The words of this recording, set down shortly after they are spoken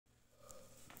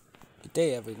Good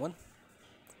day everyone.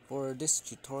 For this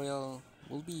tutorial,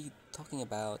 we'll be talking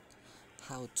about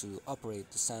how to operate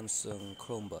the Samsung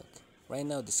Chromebook. Right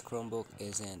now this Chromebook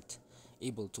isn't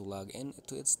able to log in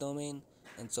to its domain,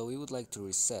 and so we would like to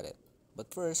reset it.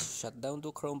 But first, shut down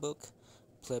the Chromebook,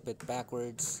 flip it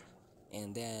backwards,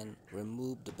 and then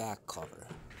remove the back cover.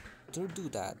 To do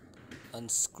that,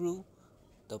 unscrew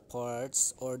the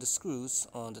parts or the screws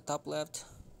on the top left,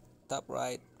 top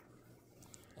right,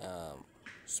 um,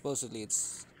 supposedly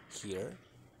it's here,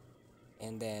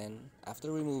 and then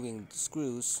after removing the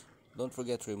screws, don't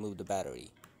forget to remove the battery,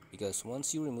 because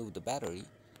once you remove the battery,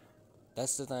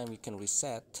 that's the time you can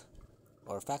reset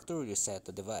or factory reset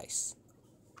the device.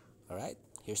 Alright,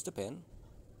 here's the pin,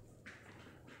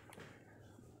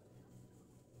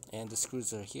 and the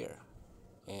screws are here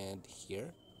and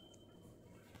here.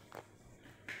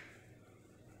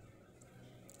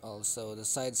 Also the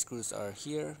side screws are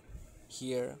here,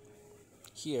 here,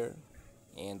 here,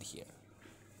 and here.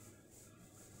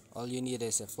 All you need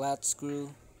is a flat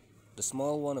screw, the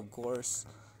small one of course,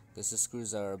 because the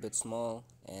screws are a bit small.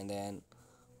 And then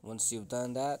once you've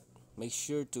done that, make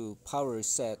sure to power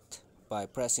reset by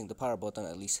pressing the power button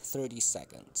at least 30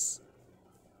 seconds.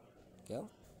 Okay,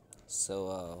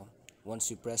 so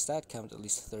once you press that, count at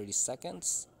least 30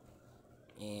 seconds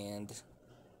and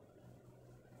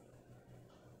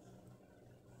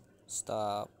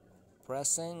stop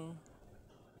pressing.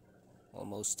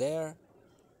 Almost there.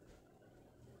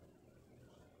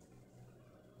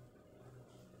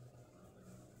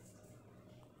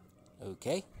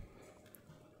 Okay,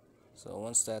 so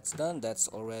once that's done, that's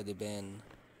already been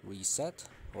reset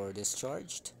or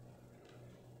discharged.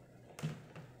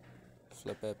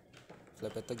 Flip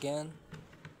it again,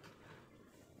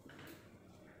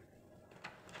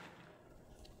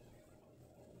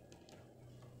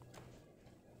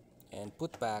 and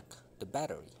put back the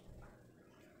battery.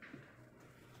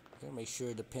 Here, make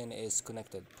sure the pin is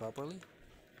connected properly.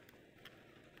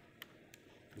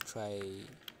 We try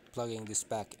plugging this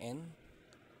back in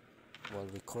while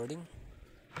recording.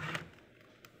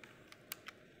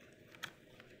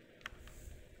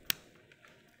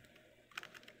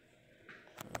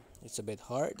 It's a bit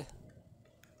hard.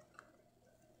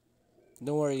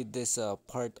 Don't worry, this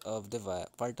part of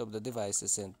the device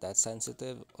isn't that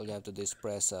sensitive. All you have to do is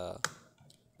press a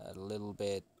little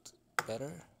bit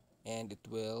better, and it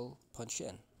will punch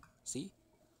in. See?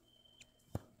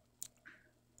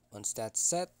 Once that's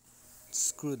set,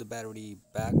 screw the battery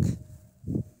back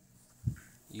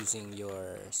using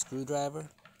your screwdriver.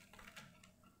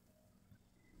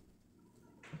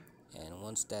 And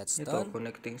once that's done,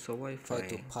 connecting sa try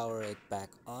to Wi-Fi. power it back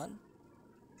on,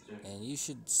 and you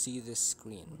should see this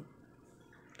screen.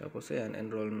 Tapos ayan,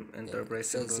 It enterprise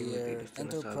says enrollment here dito sinasabi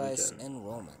enterprise dyan.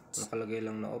 enrollment. Nakalagay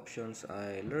lang na options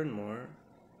ay learn more,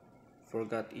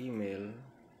 forgot email,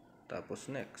 tapos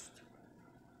next.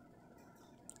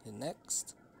 And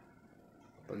next,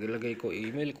 Pag ilagay ko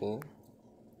email ko,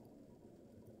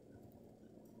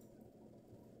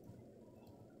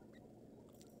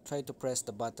 try to press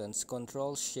the buttons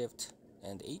Ctrl, Shift,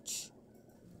 and H.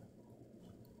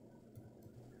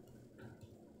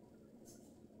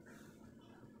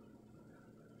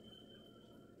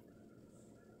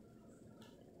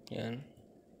 yan.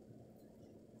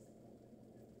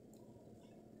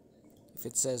 If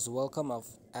it says welcome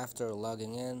after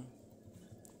logging in,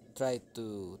 try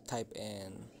to type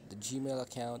in the Gmail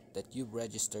account that you've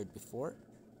registered before.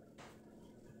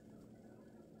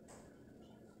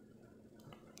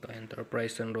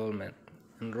 Enterprise enrollment.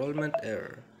 Enrollment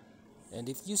error. And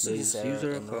if you see this This error,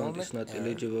 user account enrollment is not error,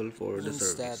 eligible for the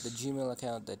means that the service. Gmail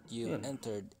account that you Yun.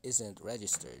 entered isn't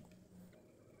registered.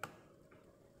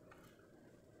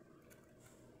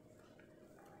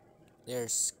 There,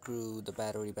 screw the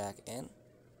battery back in.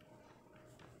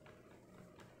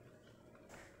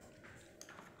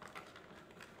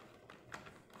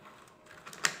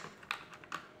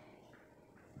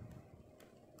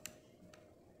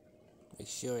 Make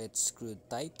sure it's screwed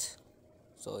tight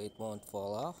so it won't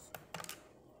fall off.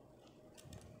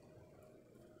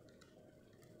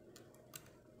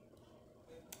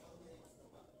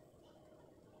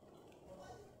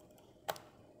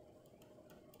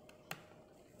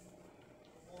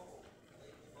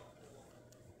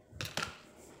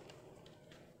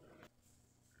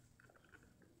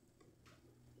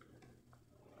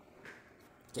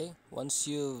 Okay, once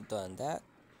you've done that,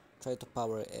 try to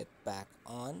power it back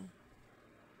on.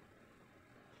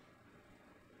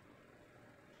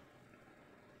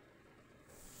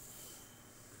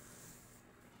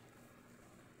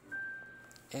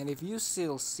 And if you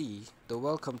still see the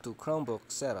welcome to Chromebook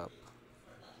setup,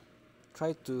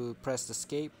 try to press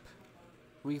escape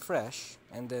refresh,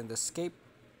 and then the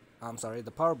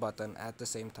the power button at the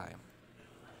same time.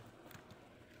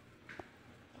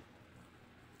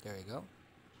 There you go.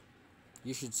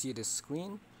 You should see the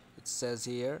screen. It says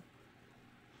here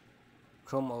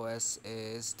Chrome OS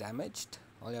is damaged.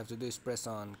 All you have to do is press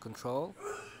on Control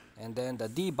and then the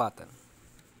D button.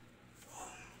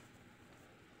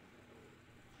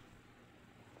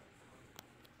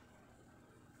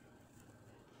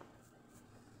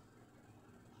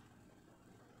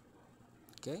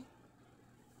 Okay.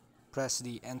 Press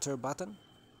the Enter button.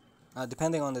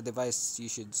 Depending on the device, you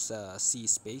should see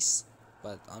space,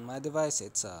 but on my device,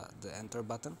 it's the Enter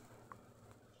button.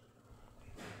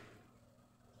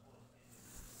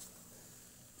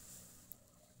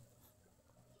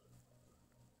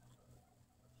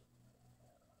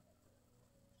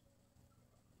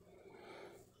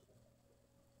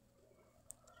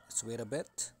 Let's wait a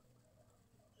bit.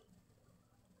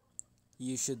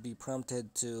 You should be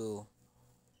prompted to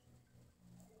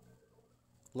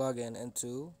log in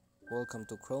into Welcome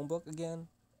to Chromebook again,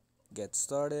 get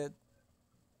started,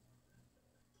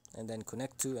 and then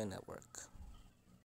connect to a network.